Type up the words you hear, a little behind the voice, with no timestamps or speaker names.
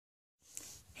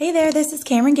Hey there, this is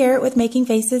Cameron Garrett with Making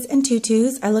Faces and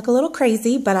Tutus. I look a little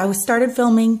crazy, but I started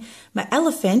filming my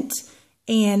elephant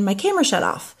and my camera shut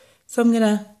off. So I'm going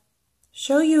to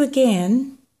show you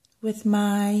again with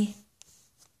my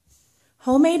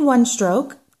homemade one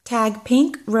stroke, tag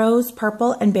pink, rose,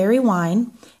 purple, and berry wine.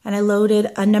 And I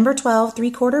loaded a number 12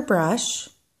 3/4 brush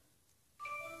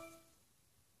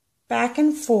back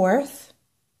and forth.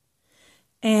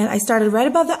 And I started right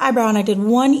above the eyebrow and I did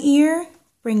one ear.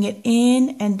 Bring it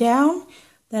in and down.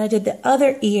 Then I did the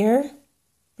other ear.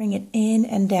 Bring it in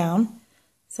and down.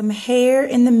 Some hair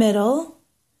in the middle,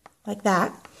 like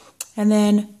that. And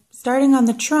then starting on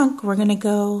the trunk, we're going to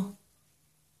go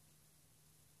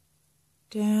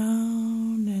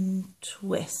down and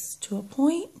twist to a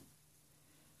point.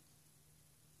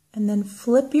 And then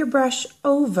flip your brush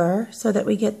over so that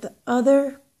we get the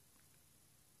other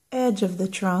edge of the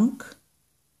trunk.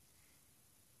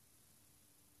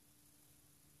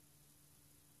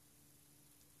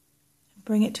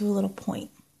 Bring it to a little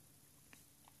point.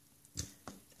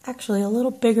 Actually a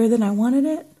little bigger than I wanted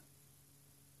it.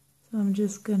 So I'm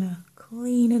just gonna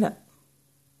clean it up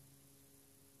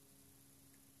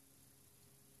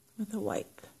with a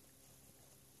wipe.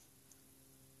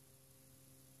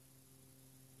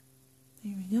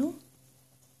 There we go.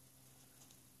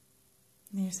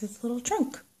 And there's this little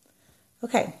trunk.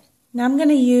 Okay. Now I'm going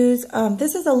to use,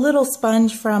 this is a little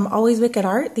sponge from Always Wicked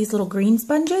Art, these little green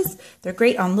sponges. They're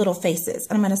great on little faces.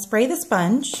 And I'm going to spray the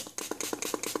sponge.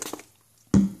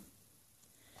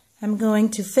 I'm going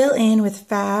to fill in with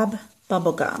Fab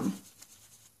bubblegum.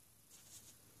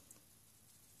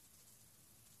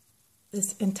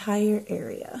 This entire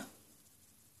area.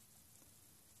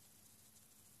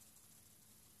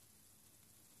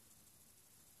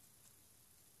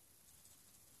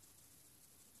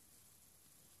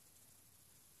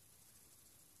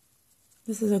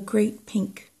 This is a great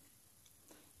pink.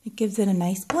 It gives it a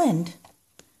nice blend.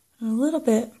 And a little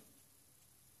bit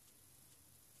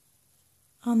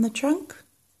on the trunk.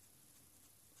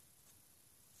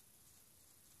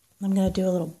 I'm going to do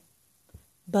a little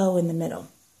bow in the middle.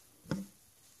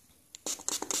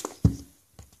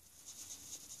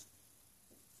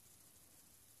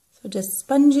 So just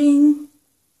sponging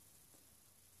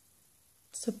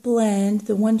to blend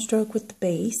the one stroke with the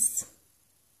base.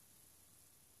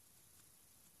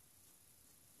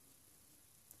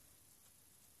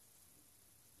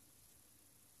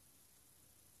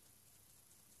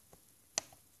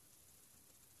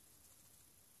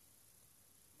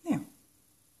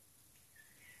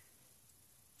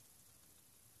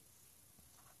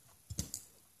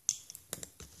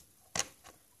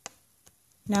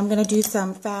 Now I'm going to do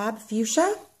some Fab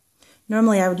Fuchsia.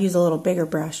 Normally I would use a little bigger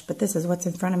brush, but this is what's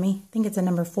in front of me. I think it's a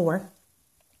number 4.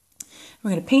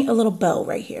 We're going to paint a little bow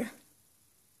right here.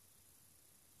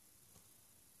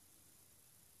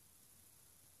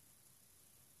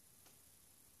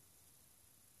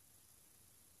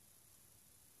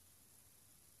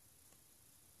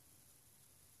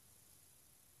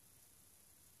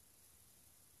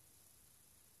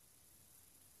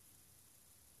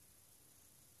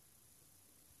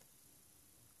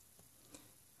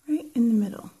 Right in the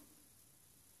middle.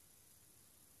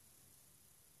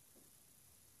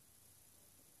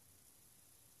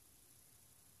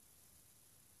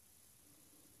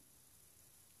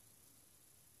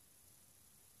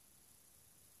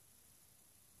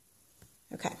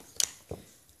 Okay.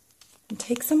 And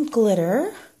take some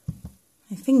glitter.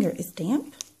 My finger is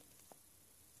damp.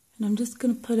 And I'm just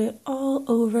going to put it all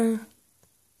over.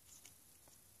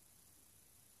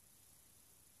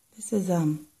 This is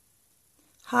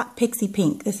Hot Pixie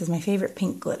Pink. This is my favorite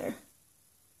pink glitter.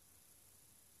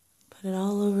 Put it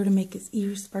all over to make his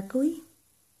ears sparkly.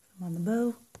 Some on the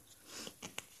bow.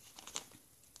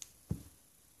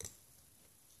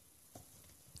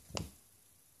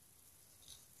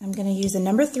 I'm going to use a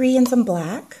number 3 and some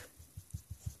black.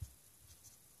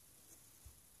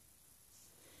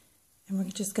 And we're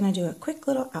just going to do a quick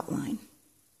little outline.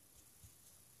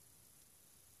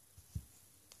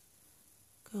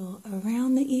 Go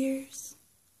around the ears.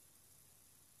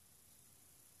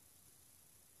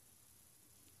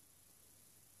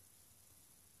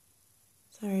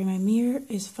 Sorry, my mirror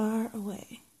is far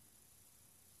away.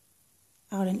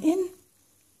 Out and in.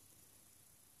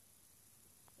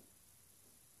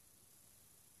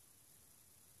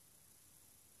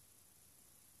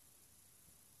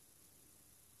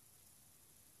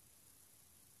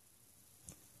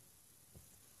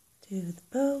 Do the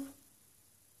bow.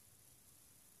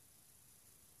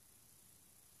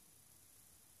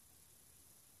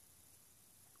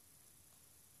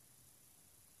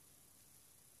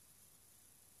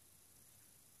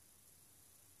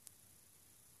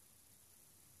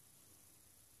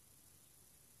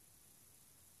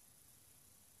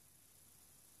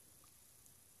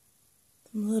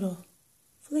 Some little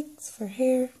flicks for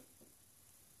hair.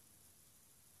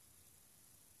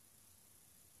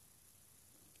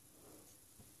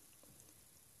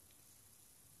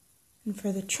 And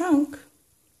for the trunk,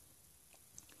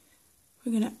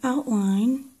 we're going to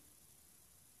outline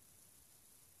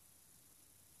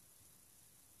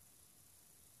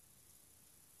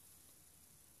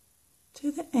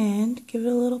to the end, give it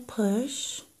a little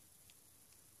push,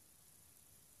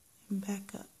 and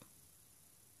back up.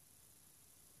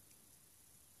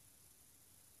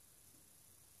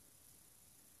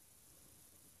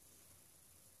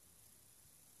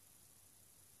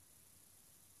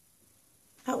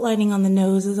 Outlining on the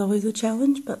nose is always a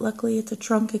challenge, but luckily it's a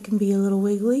trunk, it can be a little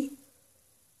wiggly.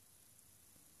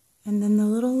 And then the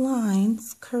little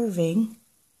lines curving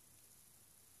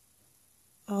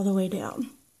all the way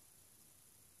down.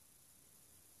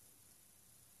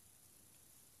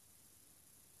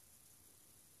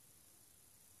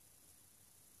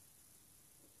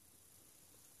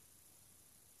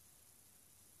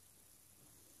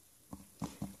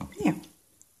 There. And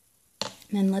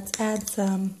then let's add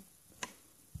some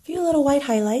few little white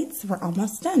highlights. We're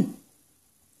almost done.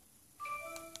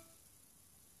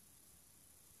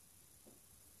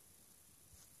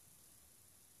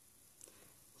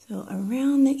 So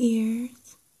around the ears.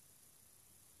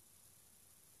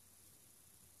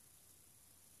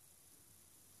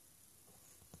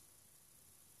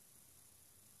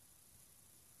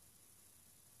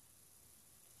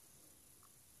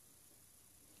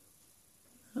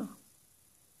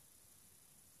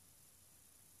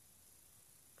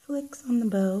 Flicks on the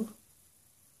bow.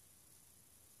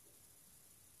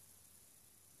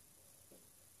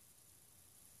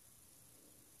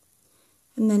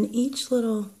 And then each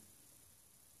little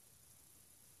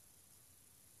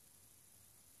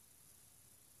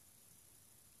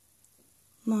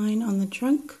line on the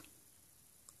trunk.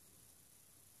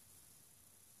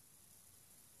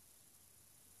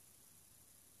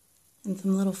 And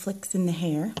some little flicks in the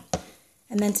hair.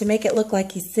 And then to make it look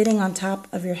like he's sitting on top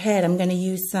of your head, I'm going to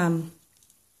use some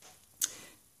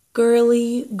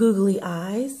girly, googly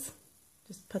eyes.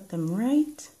 Just put them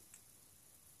right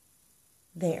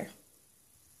there.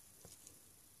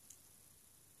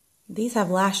 These have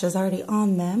lashes already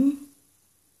on them.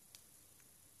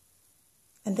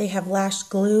 And they have lash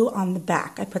glue on the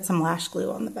back. I put some lash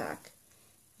glue on the back.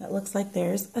 It looks like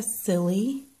there's a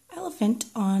silly elephant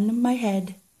on my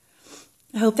head.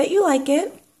 I hope that you like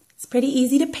it. It's pretty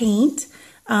easy to paint.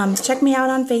 Check me out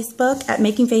on Facebook at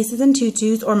Making Faces and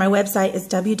Tutus, or my website is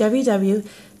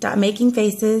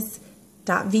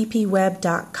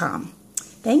www.makingfaces.vpweb.com.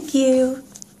 Thank you.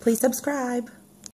 Please subscribe.